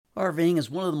RVing is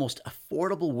one of the most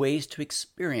affordable ways to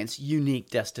experience unique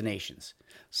destinations.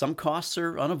 Some costs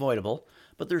are unavoidable,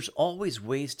 but there's always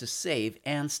ways to save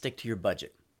and stick to your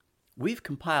budget. We've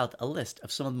compiled a list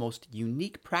of some of the most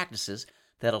unique practices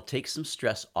that'll take some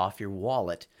stress off your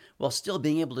wallet while still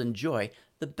being able to enjoy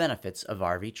the benefits of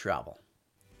RV travel.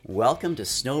 Welcome to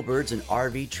Snowbirds and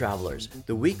RV Travelers,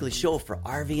 the weekly show for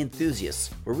RV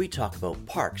enthusiasts where we talk about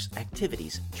parks,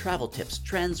 activities, travel tips,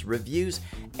 trends, reviews,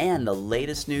 and the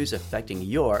latest news affecting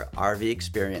your RV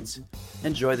experience.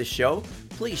 Enjoy the show?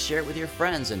 Please share it with your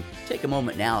friends and take a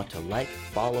moment now to like,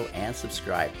 follow, and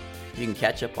subscribe. You can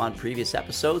catch up on previous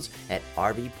episodes at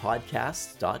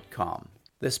rvpodcasts.com.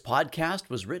 This podcast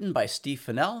was written by Steve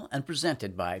Fennell and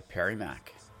presented by Perry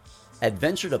Mack.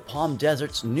 Adventure to Palm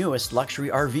Desert's newest luxury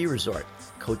RV resort,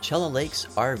 Coachella Lakes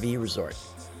RV Resort.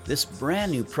 This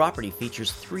brand new property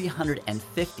features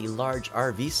 350 large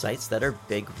RV sites that are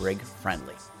big rig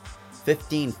friendly.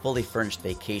 15 fully furnished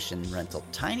vacation rental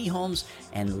tiny homes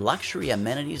and luxury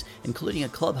amenities including a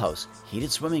clubhouse,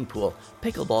 heated swimming pool,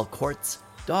 pickleball courts,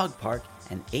 dog park,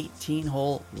 and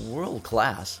 18-hole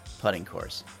world-class putting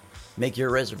course. Make your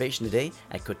reservation today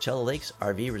at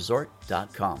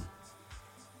CoachellaLakesRVResort.com.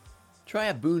 Try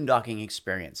a boondocking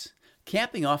experience.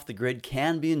 Camping off the grid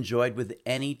can be enjoyed with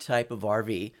any type of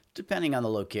RV, depending on the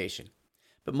location.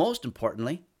 But most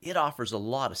importantly, it offers a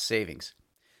lot of savings.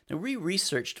 Now, we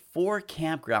researched 4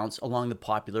 campgrounds along the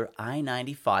popular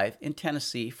I-95 in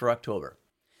Tennessee for October.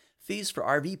 Fees for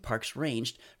RV parks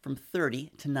ranged from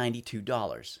 $30 to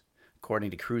 $92.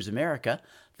 According to Cruise America,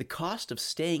 the cost of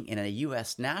staying in a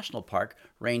U.S. national park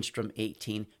ranged from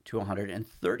 $18 to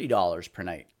 $130 per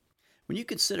night. When you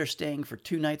consider staying for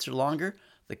 2 nights or longer,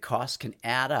 the costs can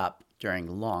add up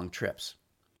during long trips.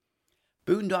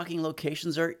 Boondocking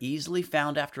locations are easily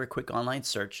found after a quick online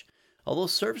search. Although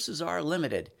services are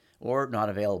limited or not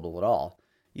available at all,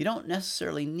 you don't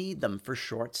necessarily need them for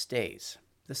short stays.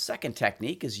 The second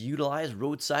technique is utilize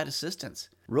roadside assistance.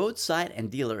 Roadside and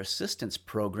dealer assistance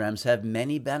programs have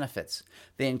many benefits.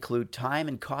 They include time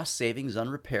and cost savings on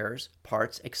repairs,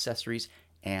 parts, accessories,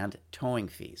 and towing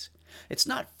fees. It's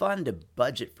not fun to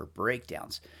budget for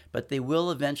breakdowns, but they will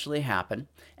eventually happen,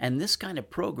 and this kind of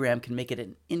program can make it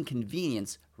an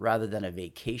inconvenience rather than a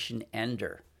vacation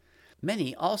ender.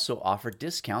 Many also offer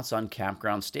discounts on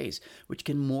campground stays, which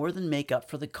can more than make up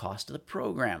for the cost of the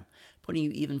program, putting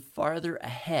you even farther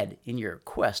ahead in your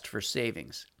quest for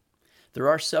savings. There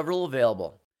are several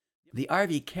available. The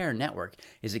RV Care Network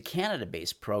is a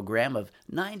Canada-based program of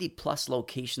 90-plus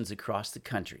locations across the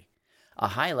country. A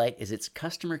highlight is its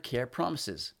customer care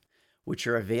promises, which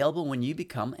are available when you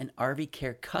become an RV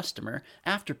Care customer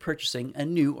after purchasing a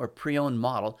new or pre-owned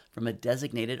model from a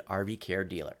designated RV Care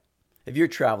dealer. If you're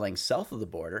traveling south of the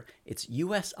border, its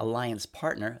U.S. alliance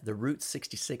partner, the Route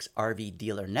 66 RV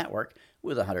Dealer Network,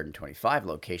 with 125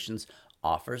 locations,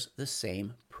 offers the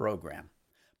same program.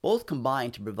 Both combine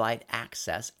to provide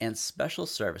access and special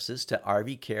services to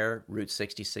RV Care Route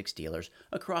 66 dealers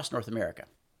across North America.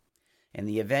 In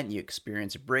the event you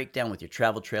experience a breakdown with your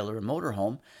travel trailer or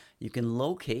motorhome, you can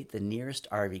locate the nearest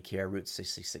RV Care Route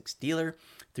 66 dealer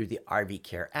through the RV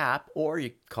Care app, or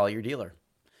you call your dealer.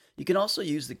 You can also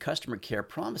use the customer care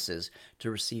promises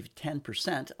to receive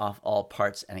 10% off all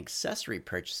parts and accessory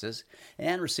purchases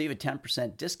and receive a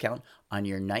 10% discount on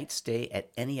your night stay at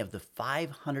any of the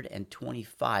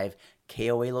 525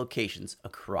 KOA locations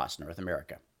across North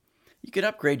America. You can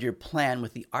upgrade your plan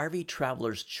with the RV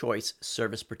Traveler's Choice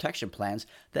service protection plans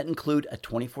that include a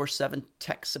 24/7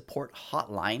 tech support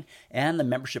hotline, and the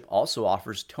membership also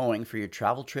offers towing for your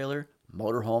travel trailer,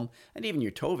 motorhome, and even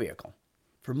your tow vehicle.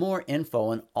 For more info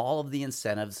on all of the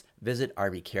incentives, visit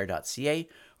rvcare.ca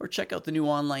or check out the new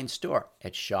online store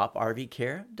at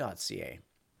shoprvcare.ca.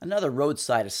 Another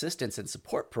roadside assistance and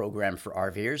support program for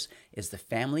RVers is the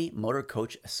Family Motor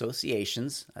Coach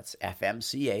Association's, that's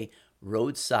FMCA,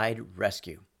 Roadside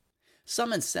Rescue.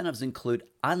 Some incentives include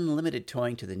unlimited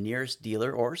towing to the nearest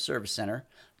dealer or service center,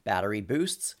 battery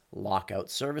boosts,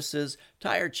 lockout services,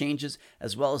 tire changes,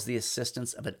 as well as the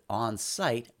assistance of an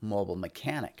on-site mobile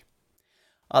mechanic.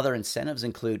 Other incentives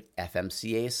include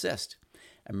FMCA Assist,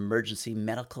 emergency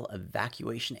medical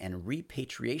evacuation and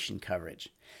repatriation coverage,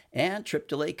 and trip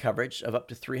delay coverage of up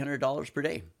to $300 per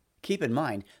day. Keep in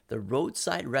mind, the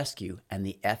Roadside Rescue and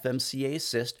the FMCA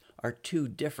Assist are 2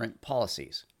 different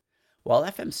policies. While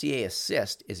FMCA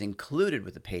Assist is included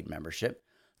with the paid membership,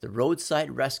 the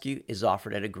Roadside Rescue is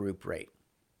offered at a group rate.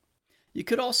 You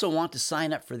could also want to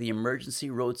sign up for the emergency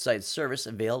roadside service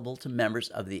available to members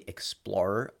of the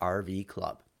Explorer RV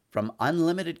Club. From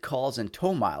unlimited calls and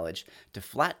tow mileage to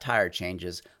flat tire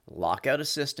changes, lockout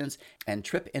assistance, and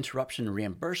trip interruption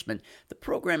reimbursement, the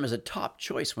program is a top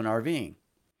choice when RVing.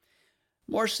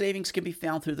 More savings can be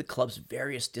found through the club's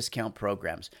various discount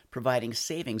programs, providing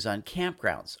savings on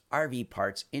campgrounds, RV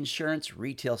parts, insurance,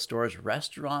 retail stores,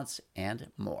 restaurants,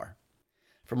 and more.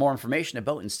 For more information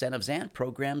about incentives and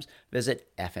programs, visit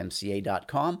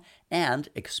fmca.com and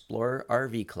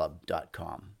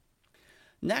explorerrvclub.com.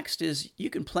 Next is you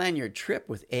can plan your trip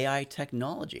with AI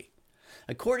technology.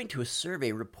 According to a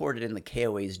survey reported in the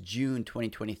KOA's June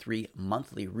 2023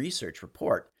 monthly research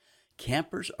report,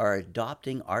 campers are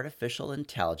adopting artificial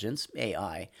intelligence,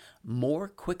 AI, more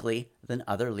quickly than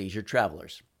other leisure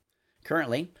travelers.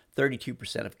 Currently,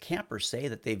 32% of campers say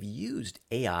that they've used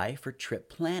AI for trip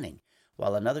planning,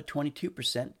 while another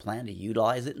 22% plan to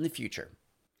utilize it in the future.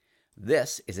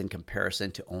 This is in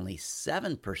comparison to only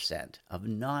 7% of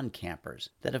non-campers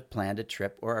that have planned a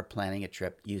trip or are planning a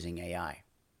trip using AI.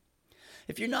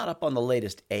 If you're not up on the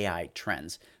latest AI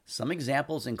trends, some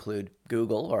examples include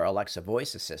Google or Alexa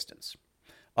voice assistants.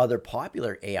 Other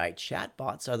popular AI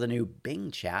chatbots are the new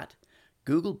Bing Chat,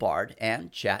 Google Bard,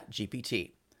 and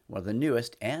ChatGPT, one of the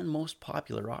newest and most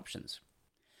popular options.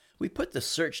 We put the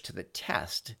search to the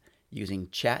test using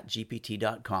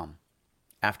chatgpt.com.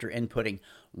 After inputting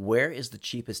where is the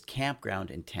cheapest campground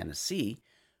in Tennessee,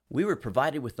 we were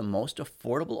provided with the most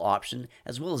affordable option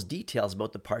as well as details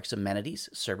about the park's amenities,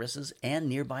 services, and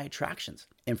nearby attractions,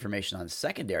 information on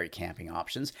secondary camping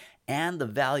options, and the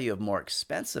value of more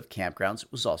expensive campgrounds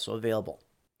was also available.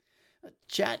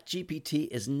 ChatGPT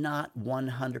is not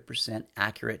 100%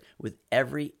 accurate with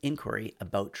every inquiry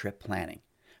about trip planning,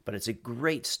 but it's a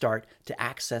great start to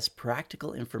access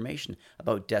practical information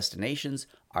about destinations,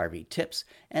 RV tips,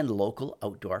 and local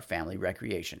outdoor family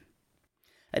recreation.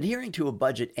 Adhering to a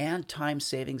budget and time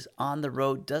savings on the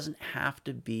road doesn't have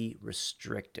to be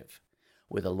restrictive.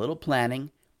 With a little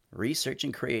planning, research,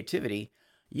 and creativity,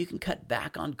 you can cut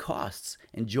back on costs,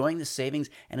 enjoying the savings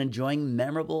and enjoying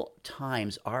memorable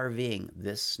times RVing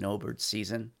this snowbird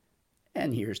season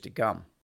and years to come.